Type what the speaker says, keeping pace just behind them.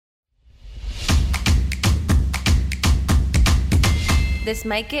This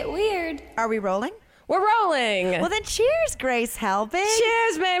might get weird. Are we rolling? We're rolling. Well, then cheers, Grace Helbig.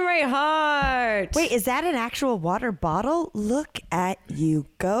 Cheers, Memory Heart. Wait, is that an actual water bottle? Look at you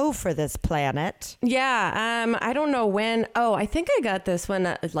go for this planet. Yeah, I don't know when. Oh, I think I got this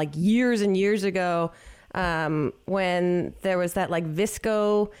one like years and years ago when there was that like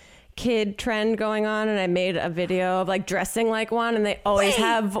Visco kid trend going on, and I made a video of like dressing like one, and they always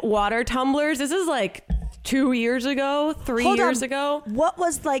have water tumblers. This is like 2 years ago, 3 years ago. What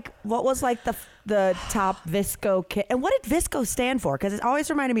was like the top Visco kit, and what did Visco stand for? Because it always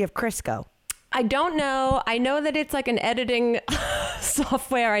reminded me of Crisco. I don't know. I know that it's like an editing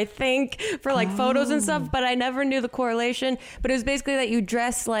software, I think, for like photos and stuff, but I never knew the correlation. But it was basically that you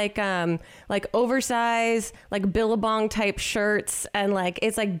dress like oversized, like Billabong type shirts, and like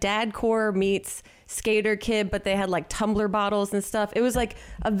it's like dadcore meets skater kid, but they had like tumbler bottles and stuff. It was like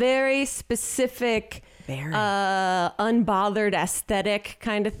a very specific unbothered aesthetic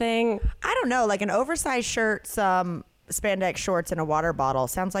kind of thing. I don't know, like an oversized shirt, some spandex shorts, and a water bottle.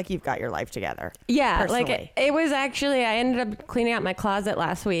 Sounds like you've got your life together. Yeah, personally. like it was actually, I ended up cleaning out my closet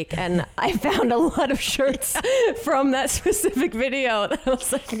last week, and I found a lot of shirts from that specific video. I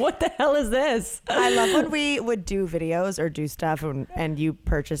was like, what the hell is this? I love when we would do videos or do stuff and you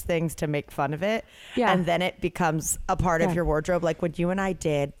purchase things to make fun of it. Yeah. And then it becomes a part of your wardrobe. Like what you and I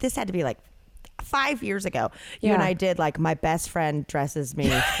did, this had to be like 5 years ago. You and I did like my best friend dresses me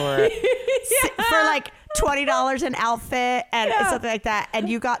for for like $20 an outfit and something like that. And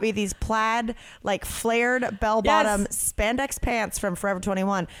you got me these plaid, like flared bell bottom spandex pants from Forever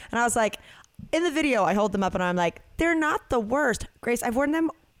 21. And I was like, in the video, I hold them up and I'm like, they're not the worst. Grace, I've worn them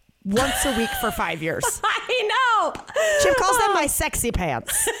once a week for 5 years. I know. Chip calls them my sexy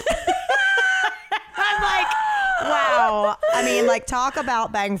pants. I'm like, wow. I mean, like, talk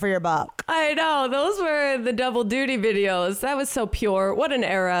about bang for your buck. I know. Those were the double duty videos. That was so pure. What an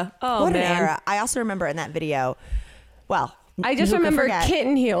era. Oh, What man. an era. I also remember in that video, well, I just who could remember forget?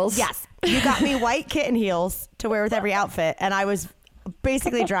 kitten heels. Yes. You got me white kitten heels to wear with every outfit, and I was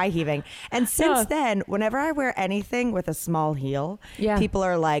basically dry heaving. And since then, whenever I wear anything with a small heel, people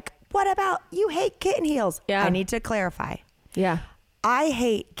are like, what about you hate kitten heels? Yeah. I need to clarify. Yeah. I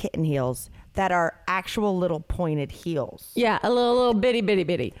hate kitten heels that are actual little pointed heels. Yeah, a little bitty.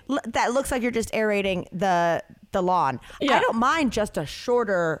 That looks like you're just aerating the lawn. Yeah. I don't mind just a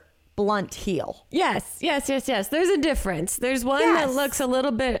shorter, blunt heel. Yes. There's a difference. There's one that looks a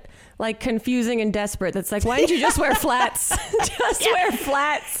little bit like confusing and desperate. That's like, why didn't you just wear flats? Wear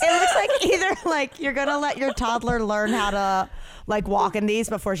flats. It looks like either like you're going to let your toddler learn how to like walk in these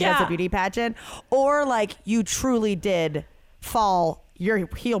before she has a beauty pageant, or like you truly did fall, your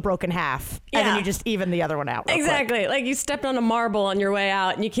heel broke in half, and then you just even the other one out. Exactly. Like you stepped on a marble on your way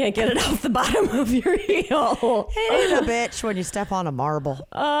out and you can't get it off the bottom of your heel. Ain't a bitch when you step on a marble.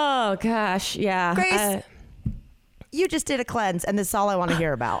 Oh, gosh. Yeah. Grace, you just did a cleanse, and this is all I want to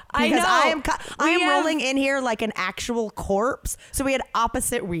hear about. I Because know. I am rolling in here like an actual corpse. So we had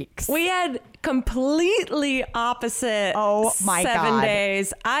opposite weeks. We had completely opposite Oh my 7 God.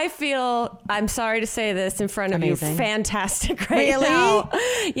 days. I feel, I'm sorry to say this in front of Amazing. you, fantastic right Really? now.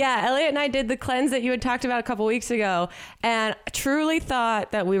 Yeah, Elliot and I did the cleanse that you had talked about a couple weeks ago, and I truly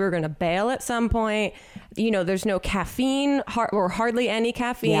thought that we were going to bail at some point. You know, there's no caffeine or hardly any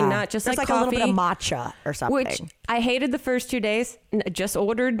caffeine, not just There's like coffee. a little bit of matcha or something. Which I hated the first 2 days. Just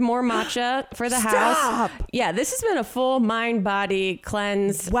ordered more matcha for the house. Yeah, this has been a full mind body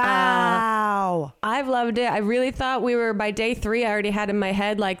cleanse. Wow. I've loved it. I really thought we were by day 3. I already had in my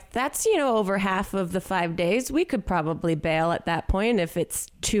head like that's over half of the 5 days. We could probably bail at that point if it's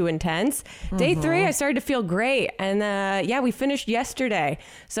too intense. Day 3, I started to feel great, and we finished yesterday.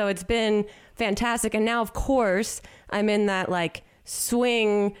 So it's been fantastic. And now, of course, I'm in that like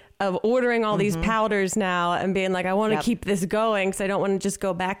swing of ordering all these powders now and being like, I want to keep this going because I don't want to just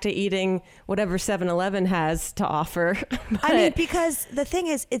go back to eating whatever 7-Eleven has to offer. I mean, because the thing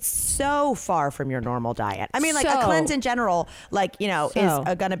is, it's so far from your normal diet. I mean, like a cleanse in general, like,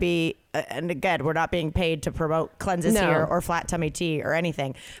 is going to be, and again, we're not being paid to promote cleanses here or flat tummy tea or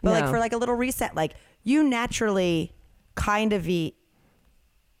anything. But like for like a little reset, like you naturally kind of eat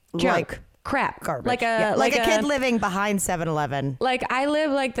junk. like crap, garbage. like a kid living behind 7-Eleven. Like I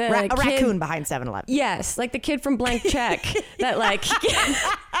live like the a kid, raccoon behind 7-Eleven. Yes, like the kid from Blank Check that like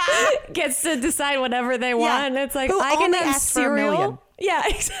gets to decide whatever they want. It's like Who I can only have asked for $1 million. cereal. Yeah,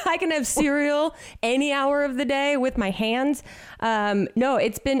 I can have cereal any hour of the day with my hands. No,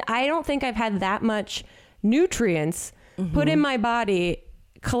 it's been. I don't think I've had that much nutrients put in my body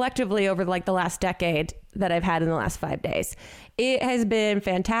collectively over like the last decade that I've had in the last 5 days. It has been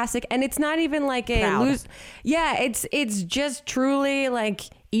fantastic. And it's not even like it's just truly like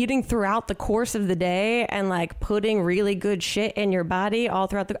eating throughout the course of the day and like putting really good shit in your body all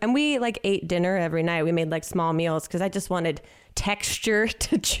throughout and we like ate dinner every night. We made like small meals because I just wanted texture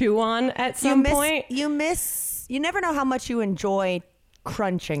to chew on at some point. You never know how much you enjoy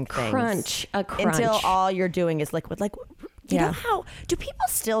crunching things. Crunch. Until all you're doing is liquid. Like, you know how, do people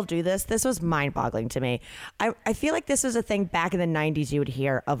still do this? This was mind boggling to me. I feel like this was a thing back in the 90s you would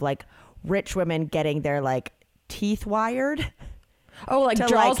hear of like rich women getting their like teeth wired. Oh, like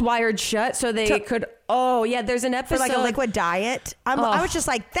jaws wired shut so they could. Oh, yeah. There's an episode. For like a liquid diet. I was just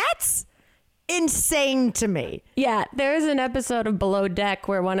like, that's insane to me. Yeah, there is an episode of Below Deck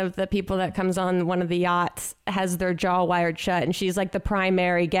where one of the people that comes on one of the yachts has their jaw wired shut, and she's like the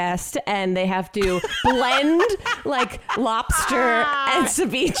primary guest, and they have to blend like lobster and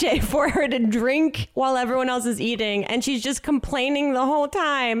ceviche for her to drink while everyone else is eating, and she's just complaining the whole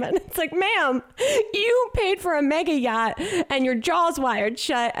time. And it's like, ma'am, you paid for a mega yacht and your jaw's wired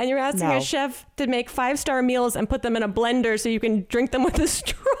shut, and you're asking a chef to make 5-star meals and put them in a blender so you can drink them with a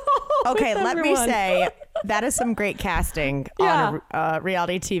straw. Okay, let me say that is some great casting on a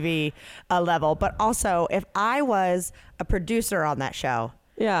reality TV level. But also, if I was a producer on that show,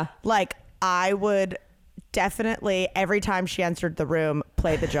 like I would definitely, every time she entered the room,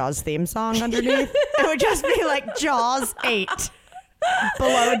 play the Jaws theme song underneath. It would just be like Jaws 8.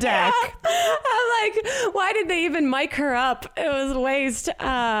 Below Deck. I'm like, why did they even mic her up? It was a waste.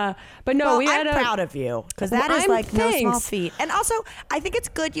 But no, I'm proud of you because that is like no small feat. And also, I think it's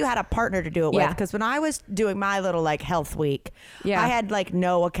good you had a partner to do it with because when I was doing my little like health week, I had like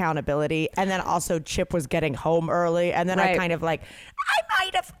no accountability, and then also Chip was getting home early, and then I kind of like, I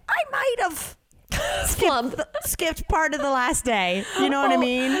might have. Skipped part of the last day. You know what I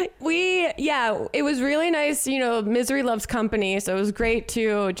mean? It was really nice. You know, misery loves company. So it was great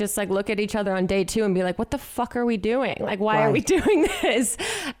to just like look at each other on day 2 and be like, what the fuck are we doing? Like, why are we doing this?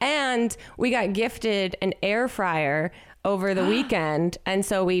 And we got gifted an air fryer over the weekend. And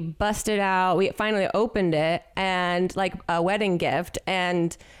so we busted out, we finally opened it, and like a wedding gift.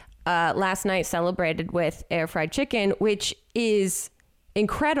 And last night celebrated with air fried chicken, which is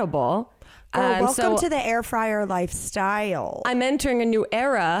incredible. Welcome to the air fryer lifestyle. I'm entering a new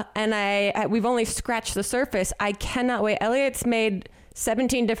era, and we've only scratched the surface. I cannot wait. Elliot's made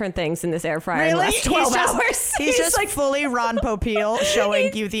 17 different things in this air fryer in the last 12 hours. He's just like fully Ron Popeil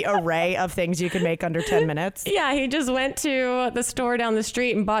showing you the array of things you can make under 10 minutes. Yeah, he just went to the store down the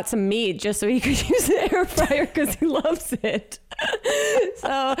street and bought some meat just so he could use the air fryer because he loves it.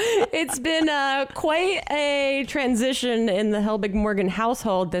 So it's been quite a transition in the Helbig Morgan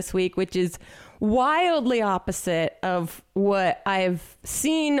household this week, which is wildly opposite of what I've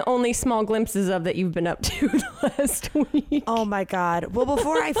seen only small glimpses of that you've been up to the last week. Oh my God. Well,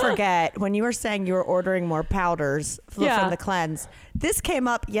 before I forget, when you were saying you were ordering more powders from the cleanse, this came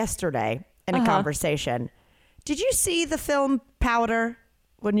up yesterday in a conversation. Did you see the film Powder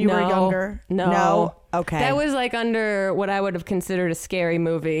when you were younger? No. Okay. That was like under what I would have considered a scary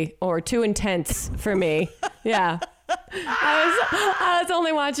movie or too intense for me. Yeah. I was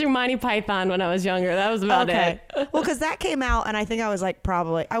only watching Monty Python when I was younger. That was about it. Well, because that came out, and I think I was like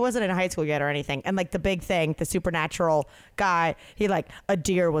I wasn't in high school yet or anything. And like the big thing, the supernatural guy, he like a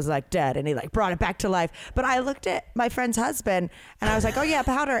deer was like dead, and he like brought it back to life. But I looked at my friend's husband, and I was like, oh yeah,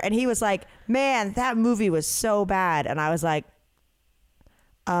 Powder, and he was like, man, that movie was so bad, and I was like,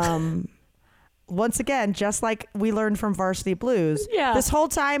 once again, just like we learned from Varsity Blues, this whole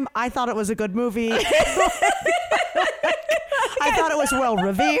time I thought it was a good movie. I thought it was well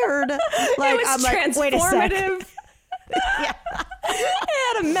revered. Like, it was I'm transformative. Like, wait a second.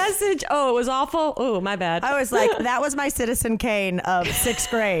 It had a message. Oh, it was awful. Oh, my bad. I was like, that was my Citizen Kane of 6th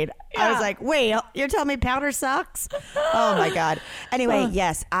grade. I was like, wait, you're telling me Powder sucks? Oh my God. Anyway,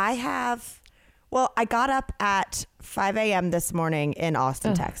 yes, I got up at 5 a.m. this morning in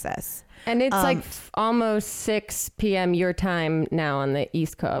Austin, Texas. And it's like almost 6 p.m. your time now on the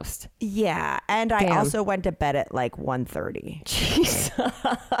East Coast. Yeah. And I also went to bed at like 1:30. Jesus.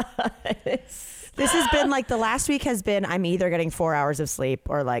 This has been like the last week has been I'm either getting 4 hours of sleep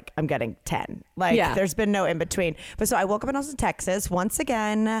or like I'm getting 10. Like there's been no in between. But so I woke up in Austin, Texas. Once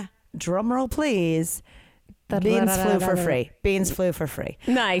again, drum roll please. Beans flew for free. Beans flew for free.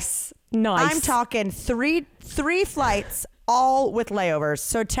 Nice. Nice. I'm talking three flights, all with layovers,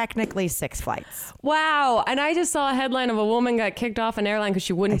 so technically 6 flights. Wow. And I just saw a headline of a woman got kicked off an airline because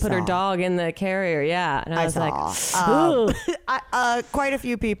she wouldn't put her dog in the carrier. Yeah. And I was like, quite a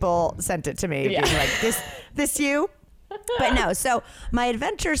few people sent it to me being like, this you? But no, so my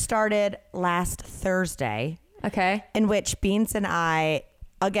adventure started last Thursday, Okay. in which Beans and I,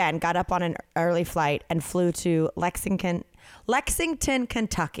 again, got up on an early flight and flew to Lexington,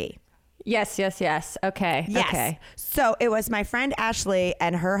 Kentucky. Yes. Okay. Yes. Okay. So it was my friend Ashley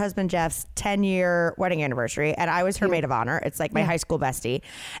and her husband Jeff's 10-year wedding anniversary, and I was her maid of honor. It's like my high school bestie.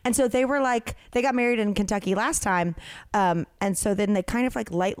 And so they were like, they got married in Kentucky last time. And so then they kind of like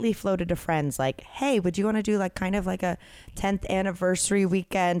lightly floated to friends like, hey, would you want to do like kind of like a 10th anniversary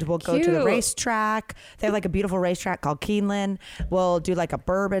weekend? We'll go to the Cute. racetrack. They have like a beautiful racetrack called Keeneland. We'll do like a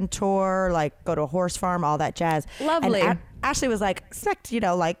bourbon tour, like go to a horse farm, all that jazz. Lovely. And Ashley was like, expect,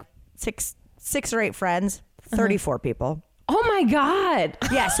 like six or eight friends, 34 people. Oh my God.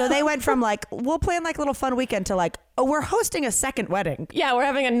 Yeah, so they went from like, we'll plan like a little fun weekend to like, oh, we're hosting a second wedding. Yeah, we're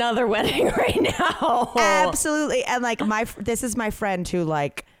having another wedding right now. Absolutely. And like this is my friend who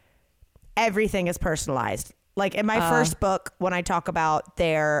like everything is personalized. Like in my first book, when I talk about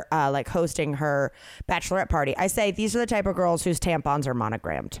their like hosting her bachelorette party, I say these are the type of girls whose tampons are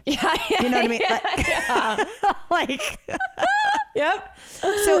monogrammed. Yeah. You know what I mean? Yeah. Like Yep.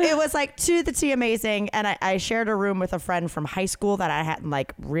 so it was like to the T amazing. And I shared a room with a friend from high school that I hadn't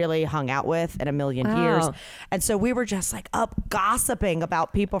like really hung out with in a million years. And so we were just like up gossiping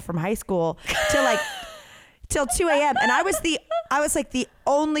about people from high school till like till 2 a.m. And I was like the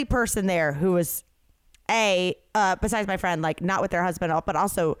only person there who was besides my friend, like not with their husband, but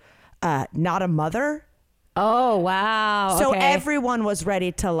also not a mother. Oh, wow. So okay. everyone was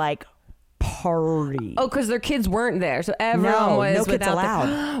ready to like party. Oh, because their kids weren't there. So everyone was no kids without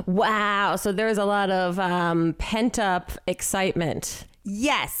allowed. Wow. So there's a lot of pent up excitement.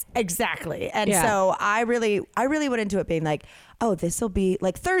 Yes, exactly. And Yeah. so I really went into it being like, oh, this will be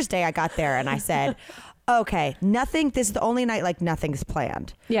like Thursday. I got there and I said, okay, this is the only night like nothing's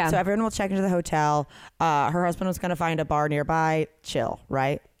planned. Yeah. So everyone will check into the hotel. Her husband was going to find a bar nearby. Chill,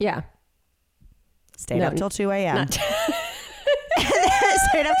 right? Yeah. Stayed up till 2 a.m.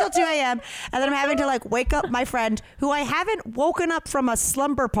 Stayed up till 2 a.m. And then I'm having to like wake up my friend who I haven't woken up from a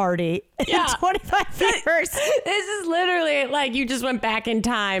slumber party Yeah. in 25 years. This is literally like you just went back in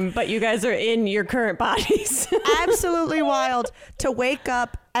time, but you guys are in your current bodies. Absolutely wild to wake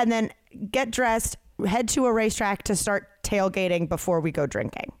up and then get dressed, head to a racetrack to start tailgating before we go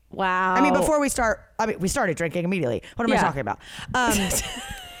drinking. Wow. I mean, we started drinking immediately. What am I Yeah. talking about?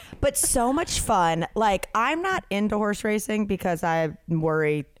 But so much fun. Like, I'm not into horse racing because I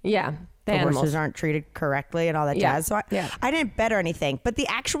worry Yeah. The the animals. horses aren't treated correctly and all that Yeah. jazz. So Yeah. I didn't bet or anything. But the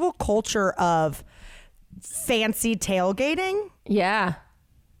actual culture of fancy tailgating, Yeah.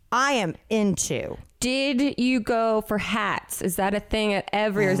 I am into. Did you go for hats? Is that a thing at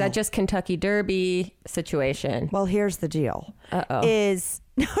every, or is that just Kentucky Derby situation? Well, here's the deal. Uh-oh. No, it's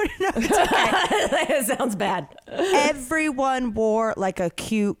okay. That sounds bad. Everyone wore like a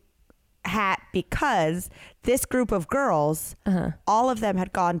cute hat because this group of girls, all of them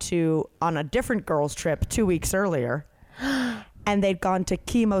had gone on a different girls trip 2 weeks earlier, and they'd gone to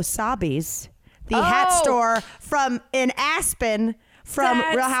Kimosabi's, the hat store in Aspen from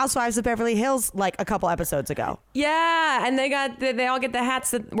Real Housewives of Beverly Hills, like a couple episodes ago. Yeah, and they all get the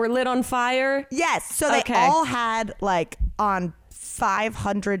hats that were lit on fire. Yes, so they Okay. all had like on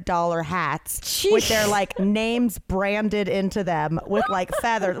 $500 hats Sheesh. with their like names branded into them with like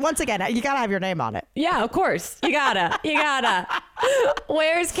feathers. Once again, you gotta have your name on it. Yeah, of course. You gotta.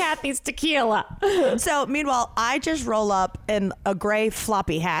 Where's Kathy's tequila? So meanwhile, I just roll up in a gray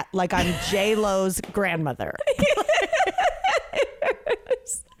floppy hat like I'm J-Lo's grandmother.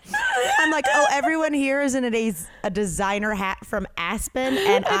 I'm like, oh, everyone here is in a designer hat from Aspen,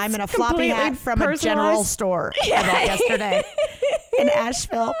 and I'm in a floppy hat from a general store I bought yesterday in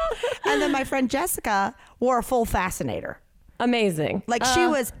Asheville. And then my friend Jessica wore a full fascinator. Amazing. Like she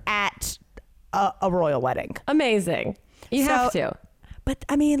was at a royal wedding. Amazing. You have to. But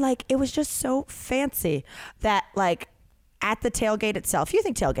I mean, like, it was just so fancy that like at the tailgate itself, you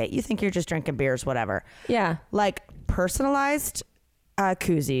think tailgate, you think you're just drinking beers, whatever. Yeah. Like personalized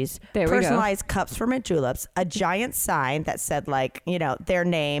koozies, There we go. personalized cups for mint juleps, a giant sign that said like, their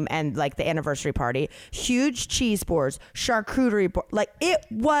name and like the anniversary party, huge cheese boards, charcuterie board. Like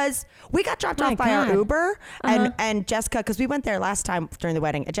we got dropped off by our God. Uber and Jessica, because we went there last time during the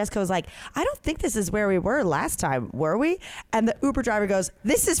wedding, and Jessica was like, I don't think this is where we were last time, were we? And the Uber driver goes,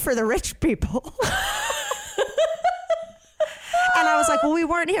 this is for the rich people. And I was like, well, we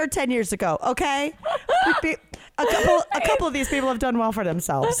weren't here 10 years ago, okay? A couple of these people have done well for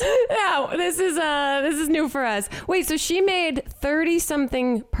themselves. Yeah, this is new for us. Wait, so she made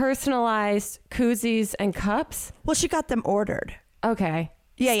 30-something personalized koozies and cups? Well, she got them ordered. Okay.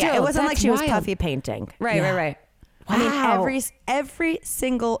 Yeah. Still, It wasn't like that's she was wild. puffy painting. Right, Yeah. right. I mean, every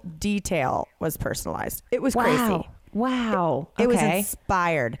single detail was personalized. It was crazy. Wow. It was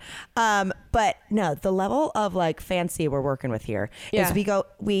inspired. But no, the level of like fancy we're working with here is we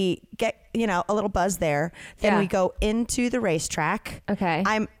get, a little buzz there. Then we go into the racetrack. Okay.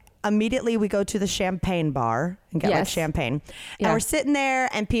 We go to the champagne bar and get like champagne. And we're sitting there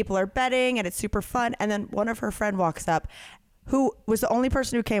and people are betting and it's super fun. And then one of her friend walks up who was the only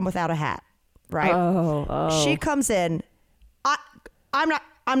person who came without a hat. Right. Oh. She comes in.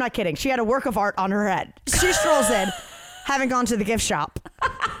 I'm not kidding. She had a work of art on her head. She strolls in, having gone to the gift shop.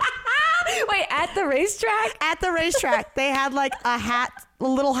 Wait, at the racetrack? At the racetrack, they had like a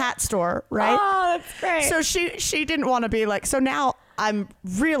little hat store, right? Oh, that's great. So she didn't want to be like. So now I'm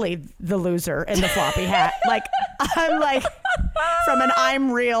really the loser in the floppy hat. Like I'm like from an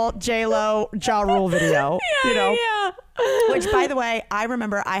I'm Real J-Lo Ja Rule video. Yeah. Which, by the way, I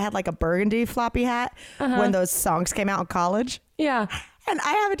remember I had like a burgundy floppy hat when those songs came out in college. Yeah. And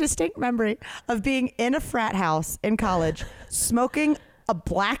I have a distinct memory of being in a frat house in college, smoking a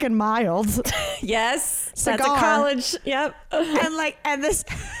Black and Mild. Yes. Cigar. That's a college. Yep. And this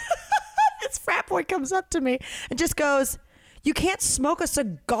frat boy comes up to me and just goes, "You can't smoke a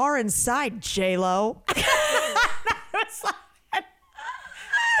cigar inside, J-Lo."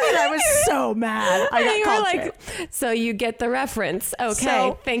 And I was so mad. I got called so you get the reference.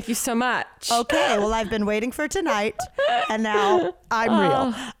 Okay. Thank you so much. Okay. Well, I've been waiting for tonight and now I'm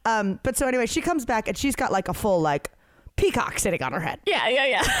real. But so anyway, she comes back and she's got like a full like peacock sitting on her head.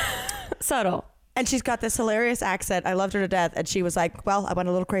 Yeah. Subtle. And she's got this hilarious accent. I loved her to death. And she was like, "Well, I went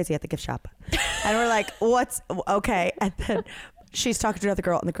a little crazy at the gift shop." And we're like, "What's okay?" And then she's talking to another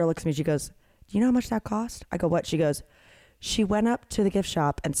girl and the girl looks at me. She goes, "Do you know how much that cost?" I go, "What?" She goes, "She went up to the gift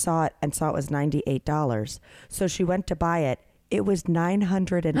shop and saw it was $98. So she went to buy it. It was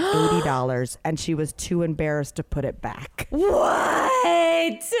 $980 and she was too embarrassed to put it back."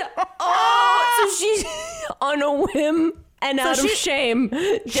 What? Oh, so she's on a whim and out of shame.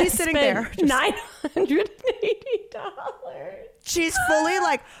 She's sitting there. $980. She's fully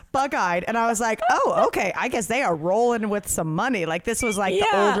like bug-eyed. And I was like, "Oh, okay. I guess they are rolling with some money." Like this was like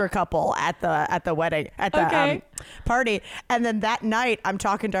the older couple at the wedding, at the party. And then that night I'm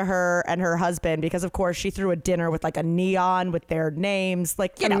talking to her and her husband because of course she threw a dinner with like a neon with their names.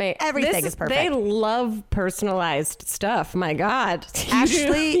 Like, everything is perfect. They love personalized stuff. My God.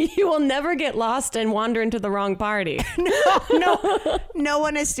 Actually, you will never get lost and wander into the wrong party. No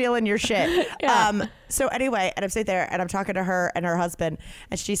one is stealing your shit. Yeah. So anyway, and I'm sitting there and I'm talking to her and her husband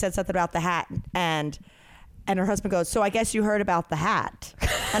and she said something about the hat and her husband goes, "So I guess you heard about the hat."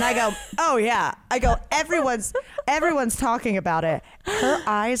 And I go, "Oh yeah." I go, everyone's talking about it. Her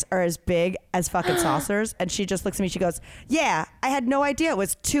eyes are as big as fucking saucers. And she just looks at me. She goes, "Yeah, I had no idea it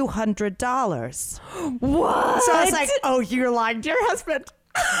was $200. What? So I was like, "Oh, you're lying to your husband."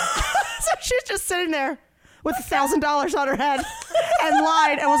 So she's just sitting there with $1,000 on her head and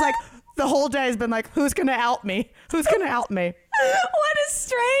lied and was like, the whole day has been like, "Who's going to out me? Who's going to out me?" What a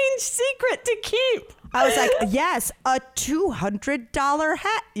strange secret to keep. I was like, "Yes, a $200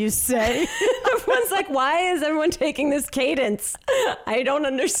 hat, you say?" Everyone's like, "Why is everyone taking this cadence? I don't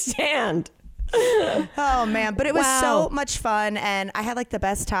understand." Oh man, but it was so much fun and I had like the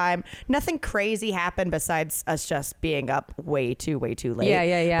best time. Nothing crazy happened besides us just being up way too late.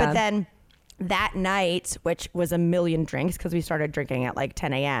 Yeah. But then that night, which was a million drinks because we started drinking at like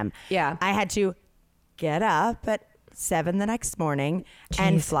 10 a.m. Yeah. I had to get up at 7 the next morning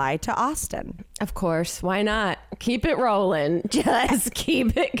and fly to Austin. Of course. Why not? Keep it rolling. Just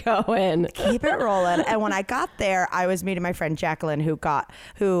keep it going. Keep it rolling. And when I got there, I was meeting my friend Jacqueline who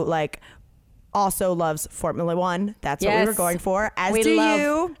also loves Formula One. That's what we were going for. As do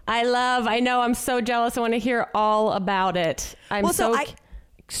you. I know. I'm so jealous. I want to hear all about it. I'm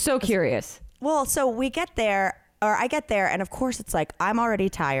so curious. Well, so we get there, or I get there, and of course it's like, I'm already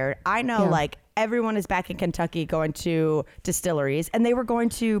tired. I know like everyone is back in Kentucky going to distilleries, and they were going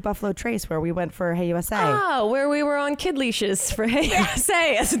to Buffalo Trace where we went for Hey USA. Oh, where we were on kid leashes for Hey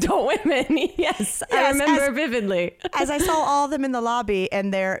USA as adult women. Yes, I remember vividly. As I saw all of them in the lobby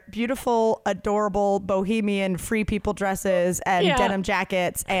in their beautiful, adorable, bohemian, free people dresses and denim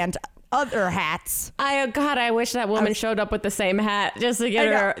jackets and other hats. I wish that woman showed up with the same hat just to get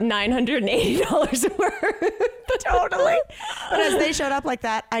her $980 worth. Totally. But as they showed up like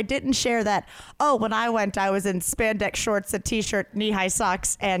that, I didn't share that. Oh, when I went, I was in spandex shorts, a t-shirt, knee-high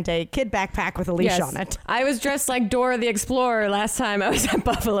socks, and a kid backpack with a leash on it. I was dressed like Dora the Explorer last time I was at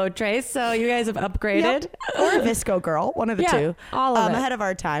Buffalo Trace, so you guys have upgraded. Yep. Or a Visco girl, one of the two. All of it. Ahead of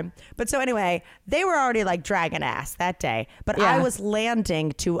our time. But so anyway, they were already like dragging ass that day. But I was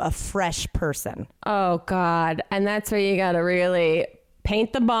landing to a fresh person. Oh God. And that's where you got to really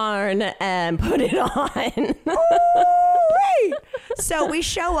paint the barn and put it on. Right. So we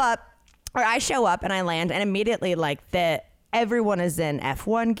show up, or I show up and I land, and immediately like everyone is in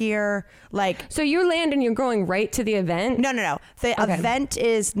F1 gear. Like, So you land and you're going right to the event? no. The Okay. event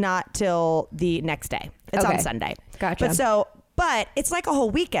is not till the next day. It's on Okay. Sunday. Gotcha. But it's like a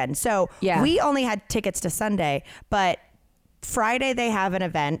whole weekend. So Yeah. we only had tickets to Sunday, but Friday they have an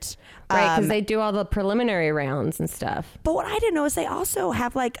event. Right, because they do all the preliminary rounds and stuff. But what I didn't know is they also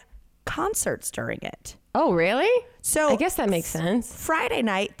have like concerts during it. Oh, really? So I guess that makes sense. Friday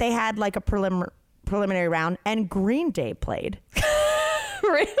night they had like a preliminary round, and Green Day played.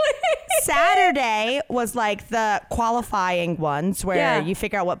 Really? Saturday was like the qualifying ones where Yeah. you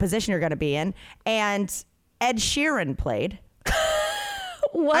figure out what position you're going to be in, and Ed Sheeran played.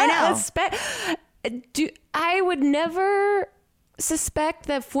 What? I know. I would never suspect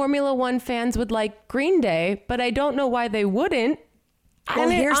that Formula One fans would like Green Day, but I don't know why they wouldn't.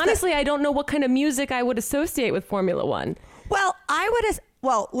 Well, Honestly, I don't know what kind of music I would associate with Formula One. Well,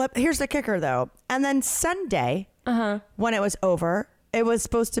 here's the kicker though. And then Sunday, when it was over, it was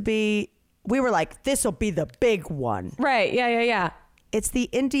supposed to be, we were like, this will be the big one. Right. Yeah. It's the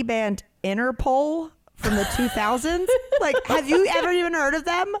indie band Interpol from the 2000s. Like, have you ever even heard of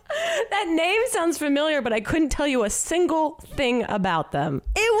them? That name sounds familiar, but I couldn't tell you a single thing about them.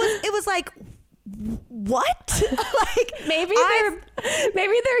 It was like, what? Like,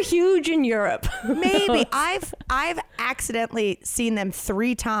 Maybe they're huge in Europe. maybe I've accidentally seen them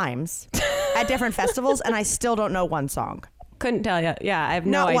 3 times at different festivals, and I still don't know one song. Couldn't tell you. Yeah, I have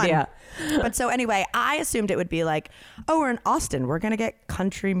no Not idea. one. But so anyway, I assumed it would be like, oh, we're in Austin, we're gonna get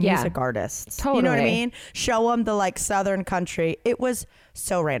country music artists. You know what I Totally. mean? Show them the like Southern country. It was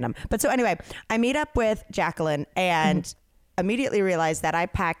so random. But so anyway, I meet up with Jacqueline and immediately realized that I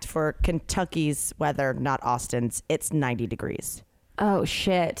packed for Kentucky's weather, not Austin's. It's 90 degrees. Oh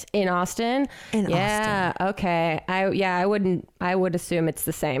shit! In Austin? In yeah. Okay. I would assume it's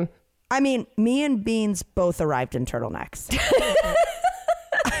the same. I mean, me and Beans both arrived in turtlenecks.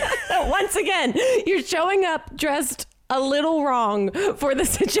 Once again, you're showing up dressed a little wrong for the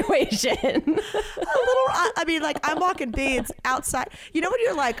situation. I mean, like, I'm walking Beans outside. You know when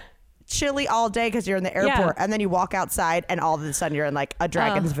you're like chilly all day because you're in the airport, and then you walk outside and all of a sudden you're in like a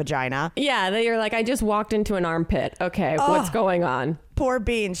dragon's vagina? Yeah, that you're like, I just walked into an armpit. Okay, what's going on? Poor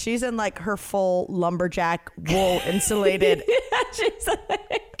Beans. She's in like her full lumberjack wool insulated. She's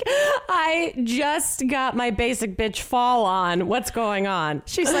like, I just got my basic bitch fall on. What's going on?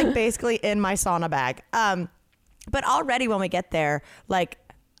 She's like basically in my sauna bag. But already when we get there, like,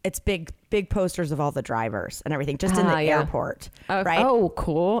 it's big posters of all the drivers and everything just in the airport. Right? Oh,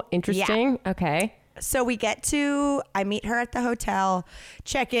 cool. Interesting. Yeah. Okay. So I meet her at the hotel,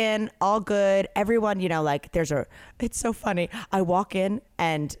 check in, all good. Everyone, you know, like it's so funny. I walk in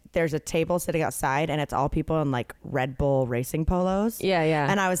and there's a table sitting outside and it's all people in like Red Bull racing polos. Yeah.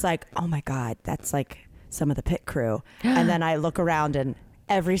 And I was like, oh my God, that's like some of the pit crew. And then I look around and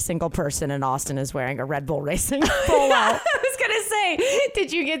every single person in Austin is wearing a Red Bull racing polo. I was going to say,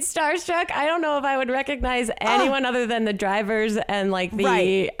 did you get starstruck? I don't know if I would recognize anyone other than the drivers and like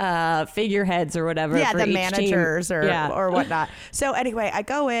the figureheads or whatever. Yeah, for the each managers team. or whatnot. So anyway, I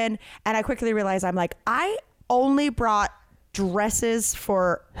go in and I quickly realize I'm like, I only brought dresses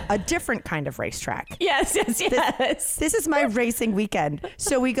for a different kind of racetrack. Yes. This is my racing weekend.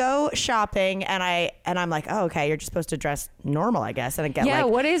 So we go shopping and I'm like, oh, okay, you're just supposed to dress normal, I guess. And I get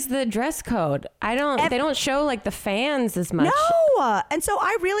what is the dress code? They don't show like the fans as much. No. And so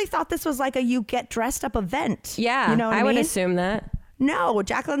I really thought this was like a you get dressed up event. Yeah. You know what I would mean? assume that. No,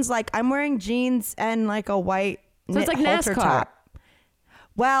 Jacqueline's like, I'm wearing jeans and like a white So it's like halter NASCAR. top.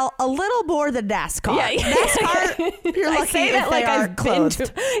 Well, a little more than NASCAR. Yeah. NASCAR, you're I lucky say if that they like are I've clothed. been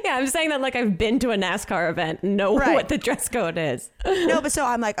to. Yeah, I'm saying that like I've been to a NASCAR event and know Right. what the dress code is. No, but so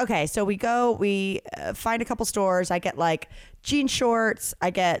I'm like, okay, so we find a couple stores. I get like jean shorts.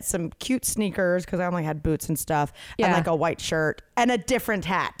 I get some cute sneakers because I only had boots and stuff. And Yeah. like a white shirt and a different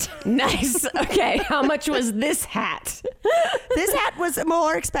hat. Nice. Okay. How much was this hat? This hat was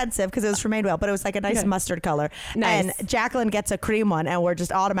more expensive because it was from Madewell, but it was like a nice mustard color. Nice. And Jacqueline gets a cream one, and we're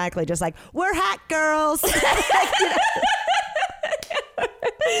just automatically just like, we're hat girls.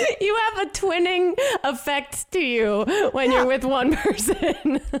 You have a twinning effect to you when you're with one person.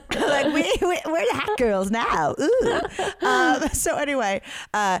 Like we're the hat girls now. Ooh. So anyway,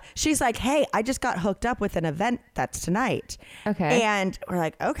 she's like, hey, I just got hooked up with an event that's tonight. Okay. And we're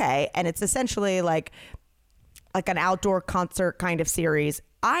like, okay. And it's essentially like an outdoor concert kind of series.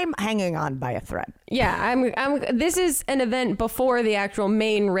 I'm hanging on by a thread. Yeah, this is an event before the actual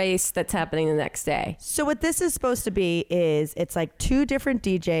main race that's happening the next day. So what this is supposed to be is it's like 2 different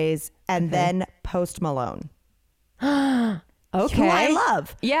DJs and then Post Malone. Okay. Who I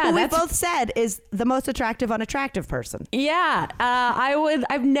love. Yeah, who we both said is the most attractive, unattractive person. Yeah,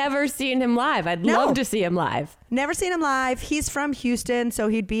 I've never seen him live. I'd love to see him live. Never seen him live. He's from Houston, so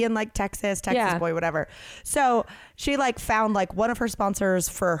he'd be in like Texas boy, whatever. So she like found like one of her sponsors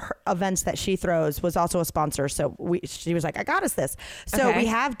for her events that she throws was also a sponsor. So she was like, I got us this. So we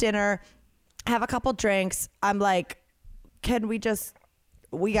have dinner, have a couple drinks. I'm like,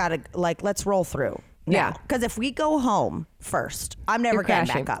 we gotta like, let's roll through. Yeah. Because if we go home first, I'm never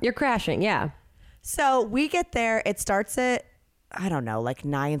getting back up. You're crashing, yeah. So we get there. It starts at, I don't know, like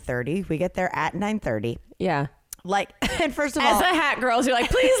 9:30. We get there at 9:30. Yeah. Like, and first of all, as the hat girls, you're like,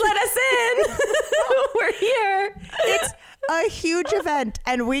 please let us in. We're here. It's a huge event,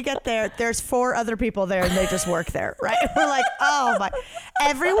 and we get there. There's 4 other people there, and they just work there, right? We're like, oh my!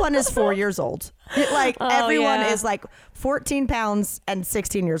 Everyone is 4 years old. Everyone is like 14 pounds and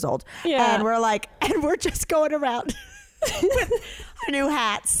 16 years old. Yeah. And we're like, and we're just going around with our new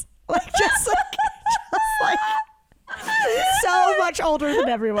hats, just like. So much older than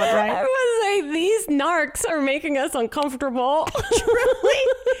everyone, right? Everyone's like, these narcs are making us uncomfortable. Truly.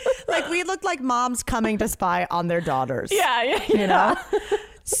 Like, we look like moms coming to spy on their daughters. Yeah. You know?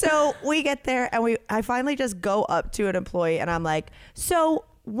 So we get there and I finally just go up to an employee and I'm like, so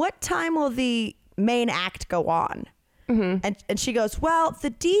what time will the main act go on? Mm-hmm. And she goes, well, the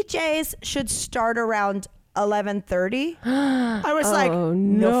DJs should start around 11:30. I was like,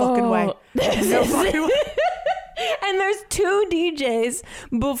 no fucking way. No fucking way. And there's 2 DJs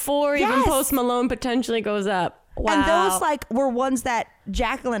before even Post Malone potentially goes up. Wow. And those like were ones that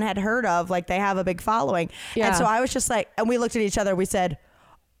Jacqueline had heard of, like they have a big following. Yeah. And so I was just like, and we looked at each other, we said,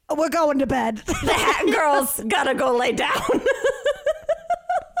 we're going to bed. The hat girls gotta go lay down.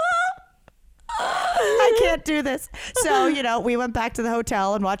 I can't do this. So, we went back to the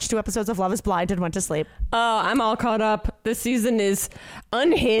hotel and watched 2 episodes of Love is Blind and went to sleep. Oh, I'm all caught up. This season is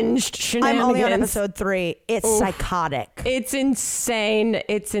unhinged shenanigans. I'm only on episode 3. It's psychotic. It's insane.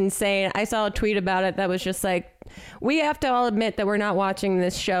 It's insane. I saw a tweet about it that was just like, we have to all admit that we're not watching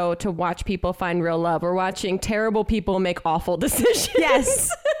this show to watch people find real love. We're watching terrible people make awful decisions.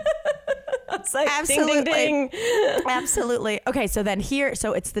 Yes. It's like, absolutely. Ding, ding, ding. Absolutely. Okay, so then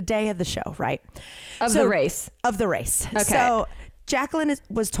so it's the day of the show, right? Of the race. Okay. So Jacqueline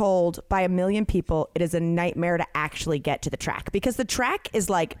was told by 1 million people it is a nightmare to actually get to the track because the track is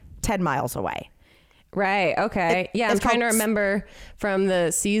like 10 miles away. Right. Okay. I'm trying to remember from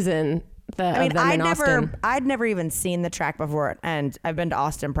the season. I'd never even seen the track before, and I've been to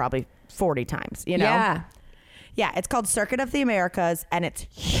Austin probably 40 times, Yeah. Yeah, it's called Circuit of the Americas, and it's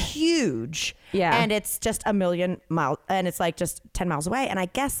huge. Yeah. And it's just 1 million miles, and it's like just 10 miles away. And I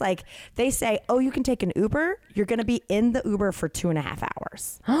guess like they say, you can take an Uber. You're going to be in the Uber for 2.5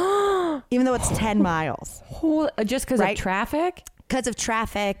 hours, even though it's 10 miles. Just because of traffic? Because of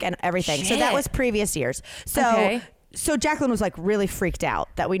traffic and everything. Shit. So that was previous years. So Jacqueline was like really freaked out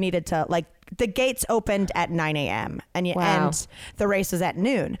that we needed to like, the gates opened at 9 a.m. and the race was at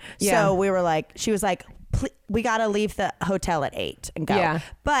noon. Yeah. So we were like, she was like, we got to leave the hotel at 8 and go. Yeah.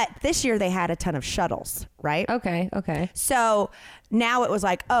 But this year they had a ton of shuttles, right? Okay. So now it was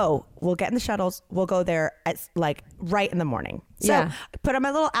like, we'll get in the shuttles. We'll go there at like right in the morning. So I put on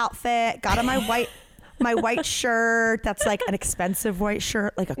my little outfit, got on my white shirt. That's like an expensive white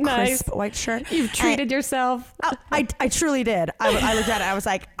shirt, like a crisp white shirt. You've treated yourself. I truly did. I looked at it. I was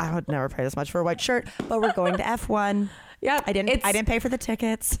like, I would never pay this much for a white shirt, but we're going to F1. Yeah, I didn't pay for the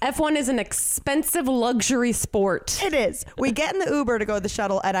tickets. F1 is an expensive luxury sport. It is. We get in the Uber to go to the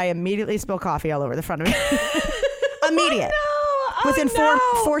shuttle, and I immediately spill coffee all over the front of me. Immediate. Within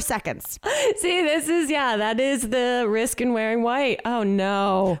 4 seconds. See, that is the risk in wearing white. Oh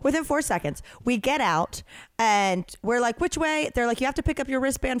no. Within 4 seconds. We get out and we're like, which way? They're like, you have to pick up your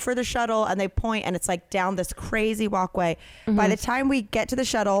wristband for the shuttle. And they point and it's like down this crazy walkway. Mm-hmm. By the time we get to the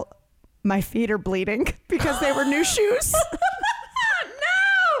shuttle, my feet are bleeding because they were new shoes.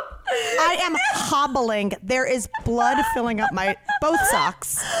 I am hobbling. There is blood filling up my both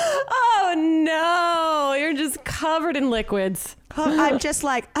socks. Oh no. You're just covered in liquids. I'm just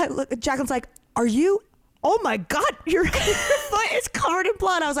like, Jacqueline's like, are you? Oh my God, your foot is covered in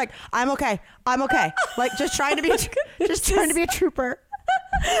blood. I was like, I'm okay. Like just trying to be a trooper.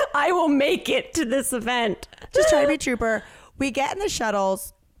 I will make it to this event. Just trying to be a trooper. We get in the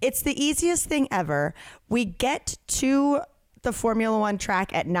shuttles. It's the easiest thing ever. We get to the Formula One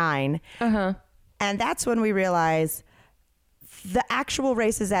track at 9. Uh-huh. And that's when we realize The actual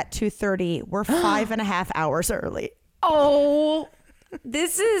race is at 2:30. We're 5.5 hours early. Oh,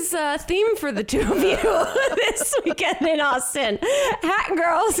 this is a theme for the two of you this weekend in Austin. Hat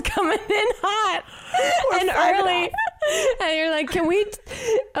girls coming in hot and early. And you're like, can we?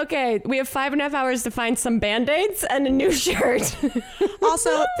 Okay, we have 5.5 hours to find some Band-Aids and a new shirt.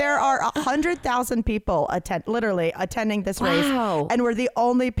 Also, there are 100,000 people literally attending this race. Wow. And we're the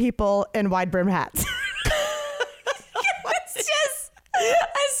only people in wide brim hats. It's just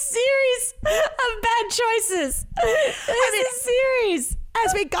a series of bad choices. This is series.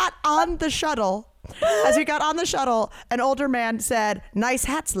 As we got on the shuttle, an older man said, "Nice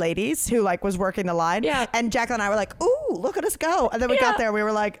hats, ladies," who like was working the line. Yeah. And Jacqueline and I were like, "Ooh, look at us go." And then we got there, we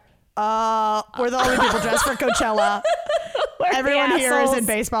were like, we're the only people dressed for Coachella. Everyone here is in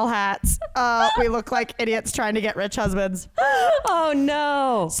baseball hats. We look like idiots trying to get rich husbands. Oh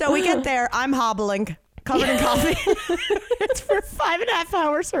no. So we get there, I'm hobbling, covered in coffee. It's for 5.5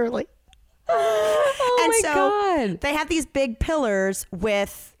 hours early. Oh And my so God. they have these big pillars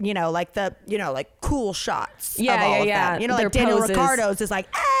with, like cool shots. Yeah, of all yeah, of yeah. them. Their like Daniel poses. Ricciardo's is like,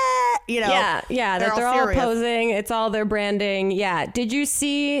 Yeah, they're all serious. posing. It's all their branding. Yeah. Did you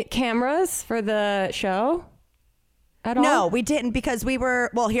see cameras for the show at all? No, we didn't because we were,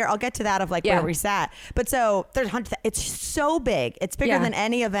 here, I'll get to that of like Yeah. where we sat. But so there's it's so big. It's bigger Yeah. than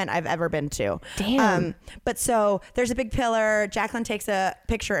any event I've ever been to. Damn. But so there's a big pillar. Jacqueline takes a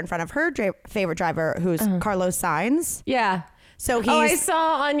picture in front of her favorite driver, who's Carlos Sainz. Yeah. So he's, I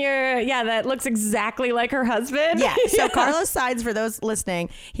saw on your, that looks exactly like her husband. yeah. So Carlos Sainz, for those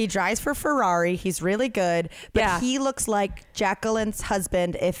listening, he drives for Ferrari. He's really good, but Yeah. he looks like Jacqueline's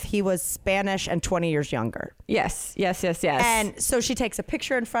husband if he was Spanish and 20 years younger. Yes. And so she takes a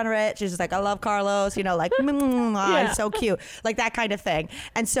picture in front of it. She's just like, "I love Carlos," like, he's so cute, like that kind of thing.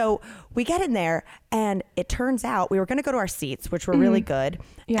 And so we get in there, and it turns out we were going to go to our seats, which were really good.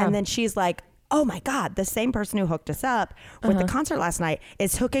 Yeah. And then she's like, "Oh my God, the same person who hooked us up with the concert last night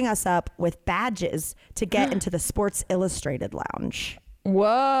is hooking us up with badges to get into the Sports Illustrated lounge."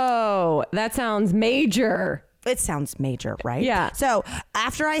 Whoa. That sounds major. It sounds major, right? Yeah. So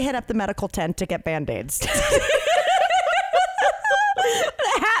after I hit up the medical tent to get Band-Aids,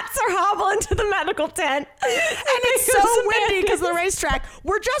 The hats are hobbling to the medical tent. and it's so windy because the racetrack,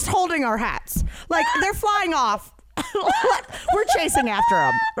 we're just holding our hats. Like, they're flying off. We're chasing after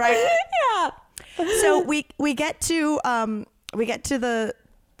them, right? Yeah. So we get to the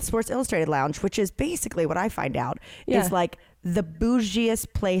Sports Illustrated lounge, which is basically what I find out Yeah. is like the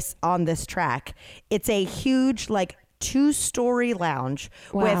bougiest place on this track. It's a huge, like, 2-story lounge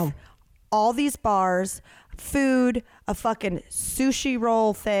Wow. with all these bars, food, a fucking sushi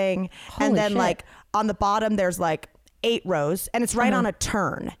roll thing, Holy and then shit. like on the bottom there's like 8 rows, and it's right on a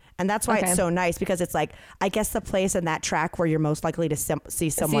turn. And that's why Okay. it's so nice, because it's like, I guess, the place in that track where you're most likely to see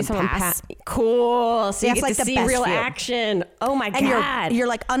someone pass. Cool. So you That's get like to the see best real view. action. Oh my And God. you're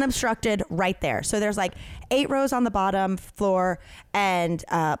like unobstructed right there. So there's like 8 rows on the bottom floor, and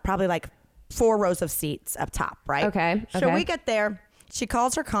probably like 4 rows of seats up top, right? Okay, So okay. we get there. She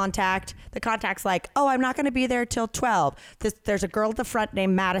calls her contact. The contact's like, "Oh, I'm not going to be there till 12. There's a girl at the front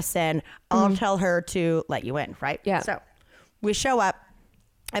named Madison. I'll tell her to let you in," right? Yeah. So we show up.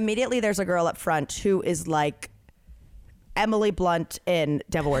 Immediately, there's a girl up front who is like Emily Blunt in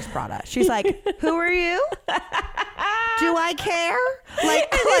Devil Wears Prada. She's like, "Who are you? Do I care?"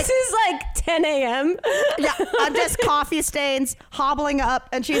 Like this is like 10 a.m. yeah, I'm just coffee stains hobbling up,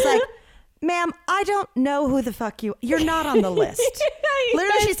 and she's like, "Ma'am, I don't know who the fuck you're not on the list."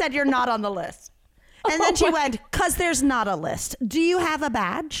 Literally, she said, "You're not on the list." And then she went, "'Cause there's not a list. Do you have a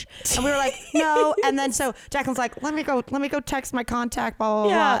badge?" And we were like, "No." And then so Jacqueline's like, let me go text my contact, blah, blah,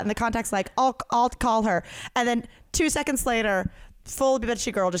 Yeah. blah. And the contact's like, I'll call her. And then 2 seconds later, full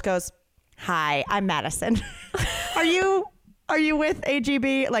bitchy girl just goes, "Hi, I'm Madison. Are you with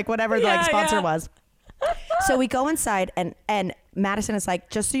AGB?" Like whatever the Yeah, sponsor yeah. was. So we go inside, and Madison is like,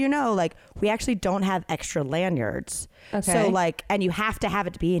 "Just so you know, like, we actually don't have extra lanyards. Okay. So like, and you have to have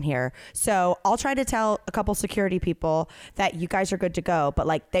it to be in here. So I'll try to tell a couple security people that you guys are good to go, but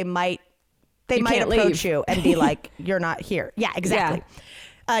like they might can't approach leave. you and be like, "You're not here." Yeah, exactly.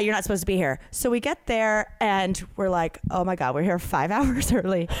 You're not supposed to be here. So we get there, and we're like, "Oh my God, we're here 5 hours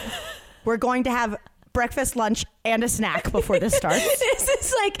early. We're going to have breakfast, lunch, and a snack before this starts." This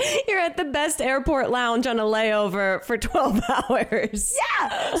is like you're at the best airport lounge on a layover for 12 hours.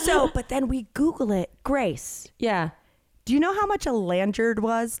 Yeah. So, but then we Google it. Grace, Yeah. do you know how much a lanyard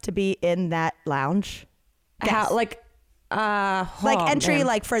was to be in that lounge? How, Guess. like Entry, man.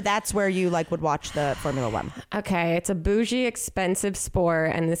 like for that's where you like would watch the Formula One. Okay, it's a bougie, expensive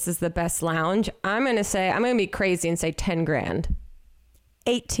sport, and this is the best lounge. I'm gonna be crazy and say 10 grand.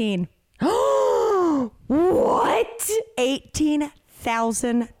 18. What?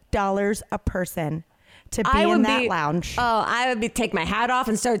 $18,000 a person to be in that lounge. Oh, I would take my hat off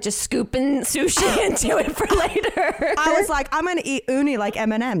and start just scooping sushi into it for later. I was like, I'm gonna eat uni like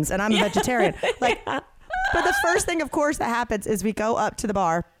M&Ms, and I'm a vegetarian. Like, but the first thing, of course, that happens is we go up to the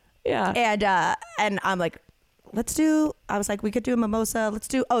bar. Yeah. And I'm like, I was like, we could do a mimosa.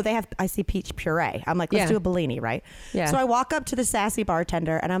 I see peach puree. I'm like, let's do a Bellini, right? Yeah. So I walk up to the sassy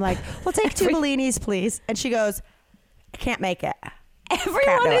bartender and I'm like, we'll take 2 Bellinis, please. And she goes, I can't make it.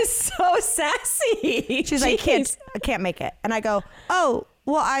 Everyone is so sassy. She's like, I can't make it. And I go, oh,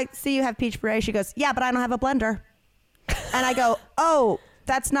 well, I see you have peach puree. She goes, yeah, but I don't have a blender. And I go, oh,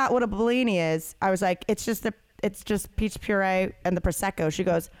 that's not what a Bellini is. I was like, it's just peach puree and the Prosecco. She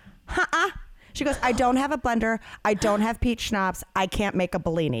goes, She goes, I don't have a blender. I don't have peach schnapps. I can't make a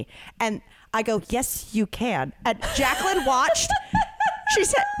Bellini. And I go, yes, you can. And Jacqueline watched. She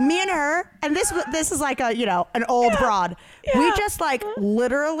said, me and her, and this is like an old broad. Yeah. We just like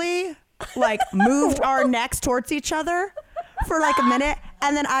literally like moved our necks towards each other for like a minute.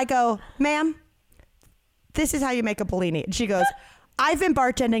 And then I go, ma'am, this is how you make a Bellini. And she goes, I've been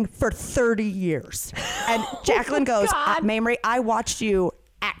bartending for 30 years. And Jacqueline goes, Mamrie, I watched you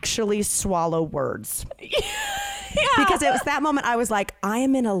actually swallow words. Because it was that moment I was like, I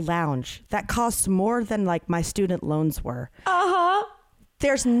am in a lounge that costs more than like my student loans were.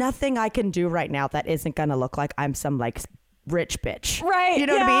 There's nothing I can do right now that isn't gonna look like I'm some like rich bitch. Right. You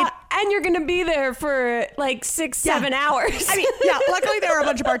know what I mean? And you're gonna be there for like 6-7 hours. I mean, luckily there were a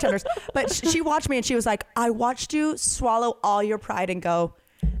bunch of bartenders. But she watched me and she was like, I watched you swallow all your pride and go,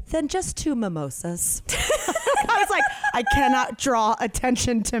 then just 2 mimosas. I was like, I cannot draw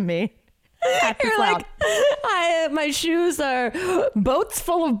attention to me. You're like, my shoes are boats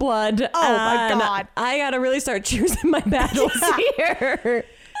full of blood. Oh my God. I gotta really start choosing my battles here.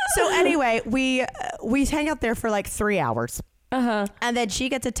 So anyway, we hang out there for like 3 hours. And then she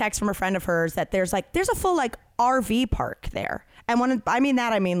gets a text from a friend of hers that there's a full like RV park there. And I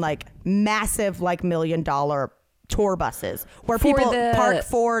mean like massive like $1 million tour buses where people park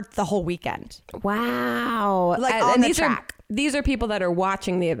for the whole weekend. Wow. Like on the track. These are people that are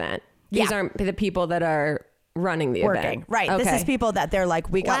watching the event. These aren't the people that are running the event. Right. Okay. This is people that they're like,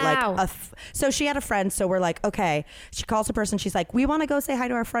 we got like so she had a friend. So we're like, okay, she calls the person. She's like, we want to go say hi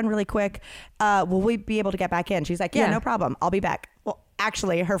to our friend really quick. Will we be able to get back in? She's like, yeah, no problem. I'll be back. Well,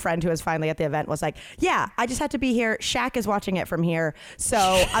 actually her friend who was finally at the event was like, yeah, I just had to be here. Shaq is watching it from here. So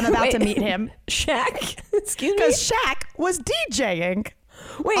I'm about to meet him. Shaq? Excuse me? Because Shaq was DJing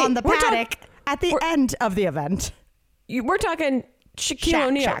on the paddock at the end of the event. We're talking Shaquille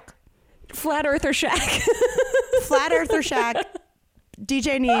O'Neal. Flat Earther Shaq. Flat Earther Shaq.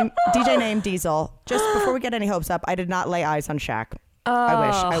 DJ name Diesel. Just before we get any hopes up, I did not lay eyes on Shaq.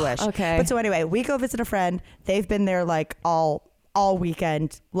 I wish. Okay. But so anyway, we go visit a friend. They've been there like all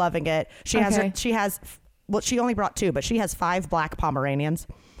weekend, loving it. She only brought 2, but she has 5 black Pomeranians.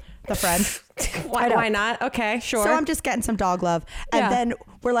 The friend. Why not? Okay, sure. So I'm just getting some dog love. And then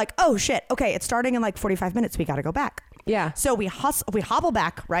we're like, oh shit. Okay, it's starting in like 45 minutes. We got to go back. Yeah. So we hobble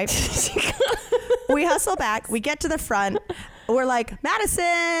back, right? We hustle back. We get to the front. We're like,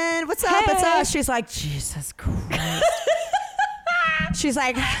 Madison, what's up? It's us. She's like, Jesus Christ. She's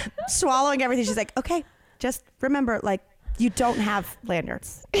like swallowing everything. She's like, okay, just remember, like, you don't have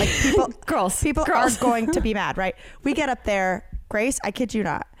lanyards. Like people are going to be mad, right? We get up there. Grace, I kid you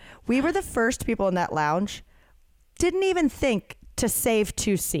not. We were the first people in that lounge. Didn't even think to save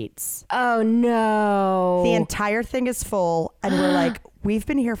 2 seats. Oh no. The entire thing is full and we're like, we've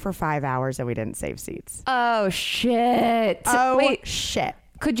been here for 5 hours and we didn't save seats. Oh shit. Wait, shit.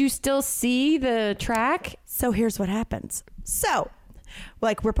 Could you still see the track? So here's what happens. So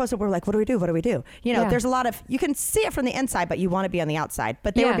like we're like, what do we do? What do we do? You know, there's a lot of, you can see it from the inside, but you want to be on the outside.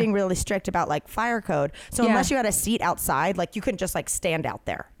 But they were being really strict about like fire code. So unless you had a seat outside, like you couldn't just like stand out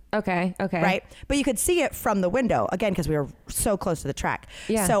there. Okay. Right? But you could see it from the window, again, because we were so close to the track.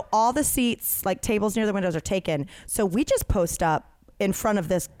 Yeah. So all the seats, like tables near the windows are taken. So we just post up in front of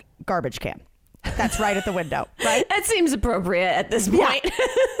this garbage can. That's right at the window, right? That seems appropriate at this point.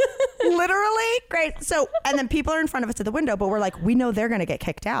 Yeah. Literally. Great. So, and then people are in front of us at the window, but we're like, we know they're going to get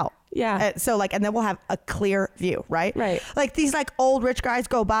kicked out. Yeah. So like, and then we'll have a clear view, right? Right. Like these like old rich guys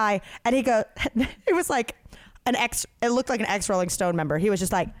go by and he goes, it was like it looked like an ex-Rolling Stone member. He was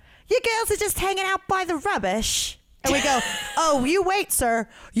just like, you girls are just hanging out by the rubbish. And we go, oh, you wait, sir.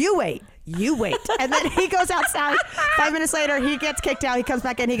 You wait. you wait. And then he goes outside. 5 minutes later, he gets kicked out. He comes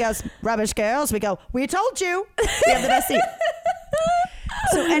back in. He goes, rubbish girls. We go, we told you. We have the best seat.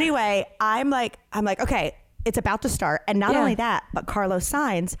 So anyway, I'm like, okay, it's about to start. And not only that, but Carlos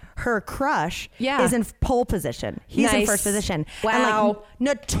Sainz, her crush, is in pole position. He's in first position. Wow. And like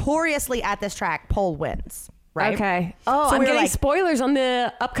notoriously at this track, pole wins. Right. Okay. Oh, so I'm getting like, spoilers on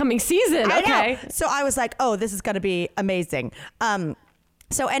the upcoming season. Okay. So I was like, oh, this is going to be amazing.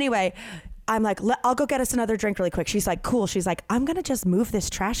 So anyway, I'm like, I'll go get us another drink really quick. She's like, cool. She's like, I'm going to just move this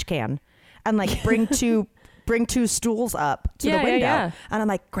trash can and like bring two stools up to the window. And I'm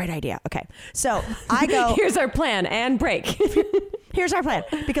like, great idea. Okay. So I go. Here's our plan and break. Here's our plan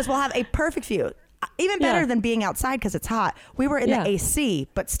because we'll have a perfect view. Even better than being outside because it's hot. We were in the AC,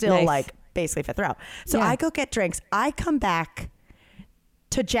 but still like basically fifth row. So I go get drinks. I come back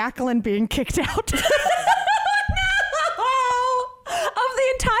to Jacqueline being kicked out. No! Of the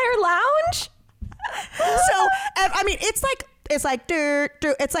entire lounge? So, I mean, it's like, it's like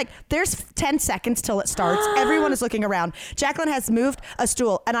there's 10 seconds till it starts. Everyone is looking around. Jacqueline has moved a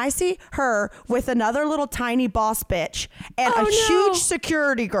stool and I see her with another little tiny boss bitch and huge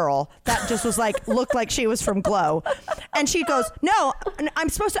security girl that just was like, looked like she was from Glow. And she goes, no, I'm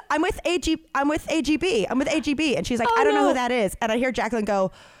with AGB. And she's like, I don't know who that is. And I hear Jacqueline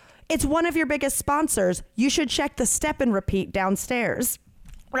go, it's one of your biggest sponsors. You should check the step and repeat downstairs.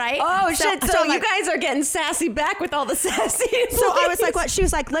 Right? Oh, shit. So you guys are getting sassy back with all the sassy. So I was like, what? She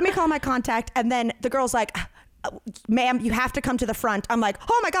was like, let me call my contact. And then the girl's like, ma'am, you have to come to the front. I'm like,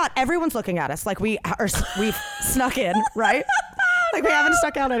 oh my God, everyone's looking at us. Like we've snuck in, right? Like we haven't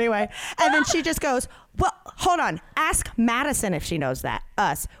stuck out anyway. And then she just goes, well, hold on. Ask Madison if she knows that.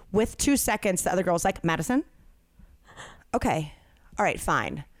 Us. With 2 seconds, the other girl's like, Madison? Okay. All right,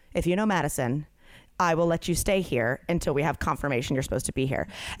 fine. If you know Madison, I will let you stay here until we have confirmation you're supposed to be here.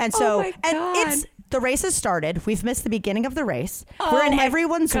 And so, and the race has started. We've missed the beginning of the race. We're in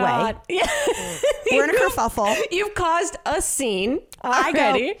everyone's way. Yeah. We're in a kerfuffle. You've caused a scene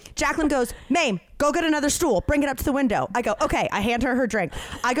already. Jacqueline goes, Mame, go get another stool. Bring it up to the window. I go, okay. I hand her drink.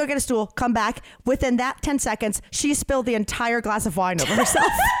 I go get a stool, come back. Within that 10 seconds, she spilled the entire glass of wine over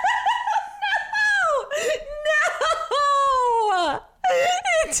herself. No!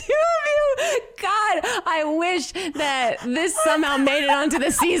 The two of you, God, I wish that this somehow made it onto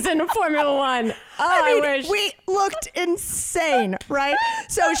the season of Formula One. I wish. We looked insane, right?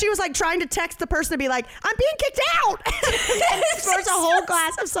 So she was like trying to text the person to be like, I'm being kicked out. And pours a whole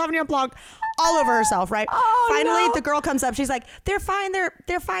glass of Sauvignon Blanc all over herself, right? Finally, the girl comes up. She's like, they're fine.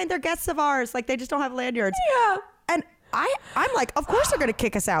 They're fine. They're guests of ours. Like, they just don't have lanyards. Yeah. And I'm like, of course they're going to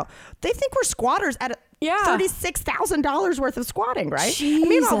kick us out. They think we're squatters at $36,000 worth of squatting, right? Jesus.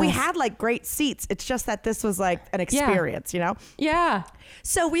 Meanwhile, we had like great seats. It's just that this was like an experience, you know? Yeah.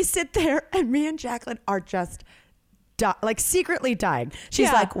 So we sit there and me and Jacqueline are just like secretly dying.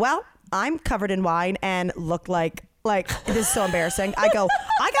 She's like, well, I'm covered in wine and look like this is so embarrassing. I go,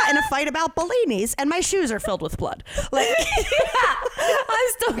 I got in a fight about Bellinis and my shoes are filled with blood. Like, I'm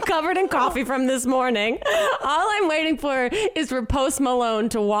still covered in coffee from this morning. All I'm waiting for is for Post Malone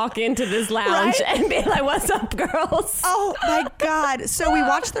to walk into this lounge and be like, what's up, girls? Oh my God. So we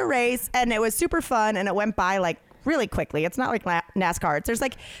watched the race and it was super fun and it went by like really quickly. It's not like NASCAR. There's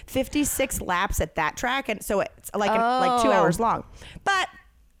like 56 laps at that track. And so it's like, like 2 hours long. But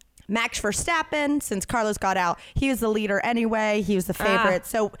Max Verstappen, since Carlos got out, he was the leader anyway. He was the favorite.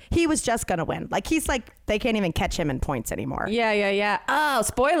 So he was just going to win. Like, he's like, they can't even catch him in points anymore. Yeah. Oh,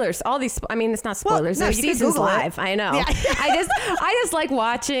 spoilers. All these, I mean, it's not spoilers. Well, no, Their season's live. I know. Yeah. I just like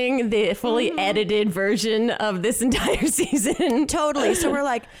watching the fully edited version of this entire season. Totally. So we're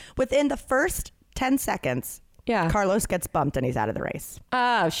like, within the first 10 seconds, Carlos gets bumped and he's out of the race.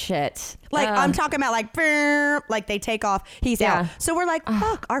 Oh, shit. Like, I'm talking about like they take off, he's out. So we're like,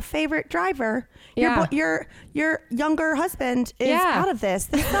 fuck, our favorite driver, your younger husband is out of this.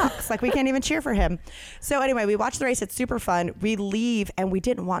 This sucks. Like, we can't even cheer for him. So anyway, we watch the race. It's super fun. We leave and we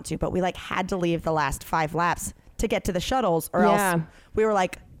didn't want to, but we like had to leave the last 5 laps to get to the shuttles or else we were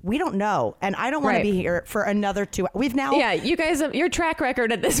like, we don't know. And I don't want to be here for another 2 hours. We've now... Yeah, you guys, your track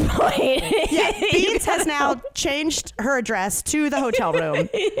record at this point. Beans has now changed her address to the hotel room and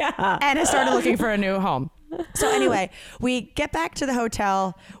has started looking for a new home. So anyway, we get back to the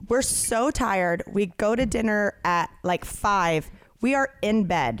hotel. We're so tired. We go to dinner at like 5. We are in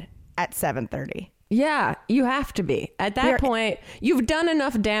bed at 7:30. Yeah, you have to be. At that point, you've done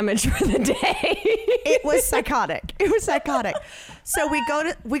enough damage for the day. It was psychotic. So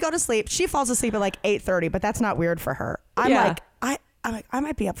we go to sleep. She falls asleep at like 8:30, but that's not weird for her. I'm like, I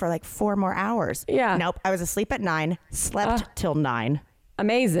might be up for like 4 more hours. Yeah. Nope. I was asleep at 9, slept till 9.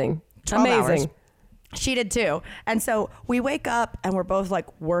 Amazing. 12 Amazing. hours. She did too. And so we wake up and we're both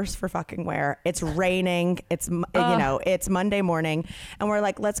like worse for fucking wear. It's raining. It's, it's Monday morning and we're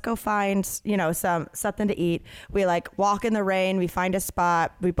like, let's go find, something to eat. We like walk in the rain. We find a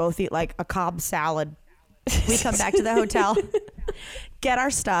spot. We both eat like a Cobb salad. We come back to the hotel, get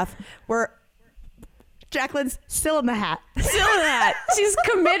our stuff. Jacqueline's still in the hat. Still in the hat. She's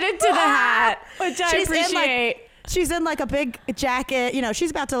committed to the hat, which I appreciate. She's in like a big jacket,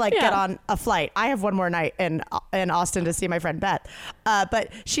 she's about to get on a flight. I have one more night in Austin to see my friend Beth.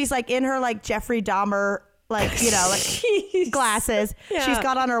 But she's like in her like Jeffrey Dahmer, glasses. Yeah. She's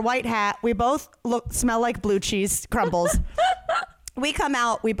got on her white hat. We both smell like blue cheese crumbles. We come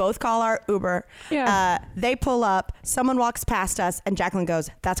out, we both call our Uber. Yeah. They pull up, someone walks past us and Jacqueline goes,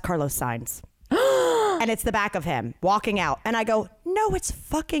 that's Carlos Sainz. And it's the back of him walking out. And I go, no, it's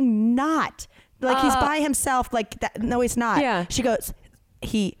fucking not. Like he's by himself. Like that. No, he's not. Yeah. She goes,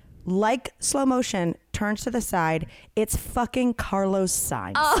 he like slow motion turns to the side. It's fucking Carlos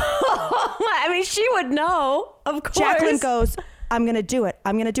Sainz. Oh, I mean, she would know, of course. Jacqueline goes, I'm going to do it.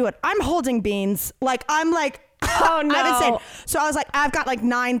 I'm going to do it. I'm holding beans. Oh no. I'm insane. So I was like, I've got like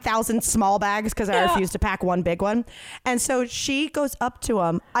 9,000 small bags because I refuse to pack one big one. And so she goes up to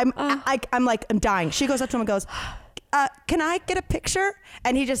him. I'm dying. She goes up to him and goes, can I get a picture?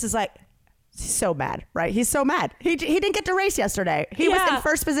 And he just is like, he's so mad, right? He's so mad. He didn't get to race yesterday. He was in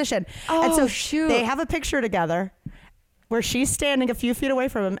first position. Oh, and so shoot. They have a picture together where she's standing a few feet away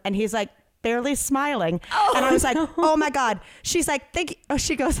from him and he's like barely smiling. Oh, and I was like, oh my God. She's like, thank you. Oh,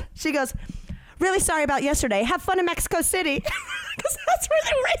 she goes, really sorry about yesterday. Have fun in Mexico City. Because that's where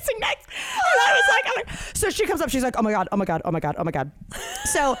they're racing next. And I was like, so she comes up, she's like, oh my God, oh my God, oh my God, oh my God.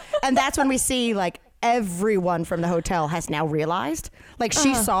 So, and that's when we see like everyone from the hotel has now realized, like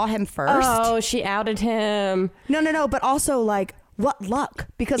she saw him first. Oh, she outed him. No. But also like, what luck?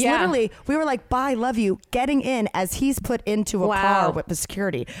 Because literally we were like, bye, love you, getting in as he's put into a car with the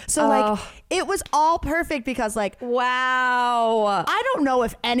security. So like it was all perfect because like, wow. I don't know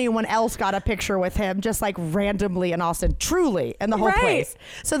if anyone else got a picture with him just like randomly in Austin, truly in the whole place.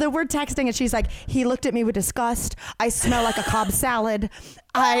 So then we're texting and she's like, he looked at me with disgust. I smell like a Cobb salad.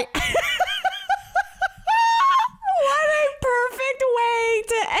 What a perfect way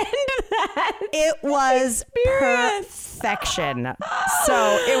to end that. It was perfection.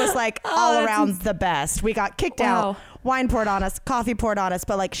 So it was like all around the best. We got kicked out, wine poured on us, coffee poured on us,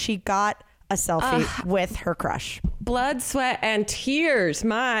 but like she got a selfie with her crush. Blood, sweat, and tears.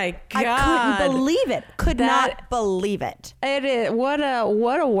 My God. I couldn't believe it. Could not believe it. It is what a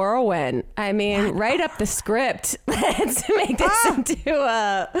whirlwind. I mean, write up the script. Let's make this into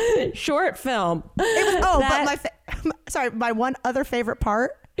a short film. It was, but my one other favorite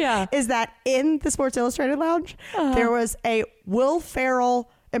part is that in the Sports Illustrated Lounge, there was a Will Ferrell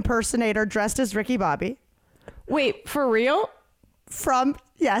impersonator dressed as Ricky Bobby. Wait, for real?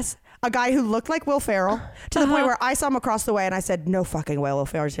 Yes. A guy who looked like Will Ferrell to the point where I saw him across the way and I said, no fucking way, Will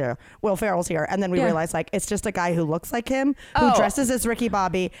Ferrell's here. Will Ferrell's here. And then we realized like, it's just a guy who looks like him, who dresses as Ricky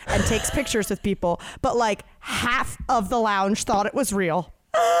Bobby and takes pictures with people. But like half of the lounge thought it was real.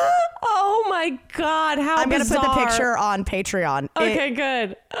 Oh my God. How I'm going to put the picture on Patreon. Okay,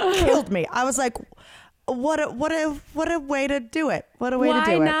 good. Killed me. I was like, what a way to do it. What a way to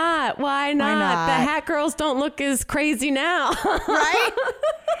do it. Why not? The hat girls don't look as crazy now. Right?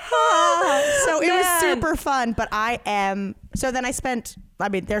 So it was super fun, but so then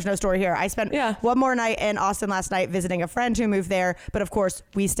there's no story here. I spent one more night in Austin last night visiting a friend who moved there. But of course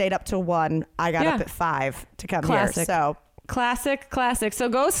we stayed up till 1. I got up at 5 to come here. So Classic. So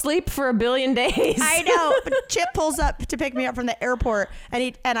go sleep for a billion days. I know. But Chip pulls up to pick me up from the airport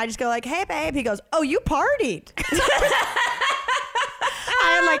and I just go like, hey babe. He goes, oh, you partied.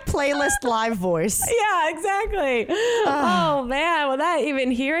 I had like playlist live voice. Yeah, exactly. Oh man. Well, that even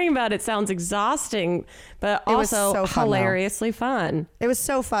hearing about it sounds exhausting, but also hilariously fun. It was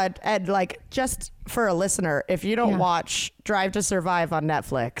so fun. And like, just for a listener, if you don't watch Drive to Survive on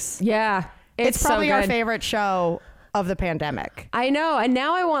Netflix. Yeah. It's probably our favorite show of the pandemic. I know. And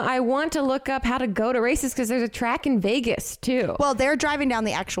now I want to look up how to go to races because there's a track in Vegas too. Well, they're driving down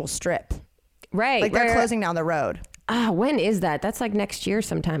the actual strip. Right. Like they're closing down the road. When is that? That's like next year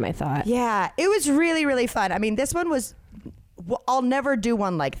sometime, I thought. Yeah. It was really, really fun. I mean, this one was, I'll never do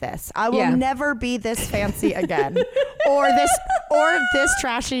one like this. I will never be this fancy again. or this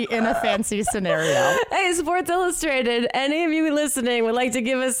trashy in a fancy scenario. Hey, Sports Illustrated, any of you listening would like to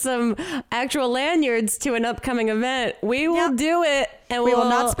give us some actual lanyards to an upcoming event, we will do it. And we will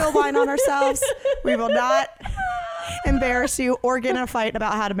not spill wine on ourselves. We will not embarrass you or get in a fight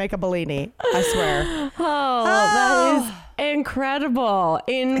about how to make a Bellini. I swear. That is Incredible.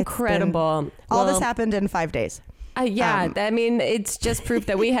 All this happened in 5 days. Yeah, I mean, it's just proof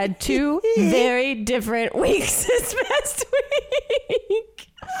that we had 2 very different weeks this past week.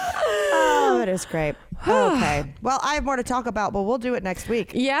 Oh, it is great. Okay. Well, I have more to talk about, but we'll do it next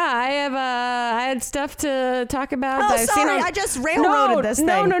week. Yeah, I had stuff to talk about. Oh, sorry. I just railroaded this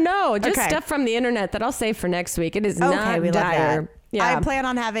thing. No. Just stuff from the internet that I'll save for next week. It is not we love dire. that. Yeah. I plan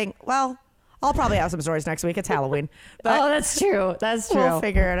on having, I'll probably have some stories next week. It's Halloween. But that's true. That's true. We'll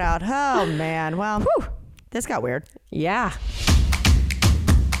figure it out. Oh, man. Well, this got weird. Yeah.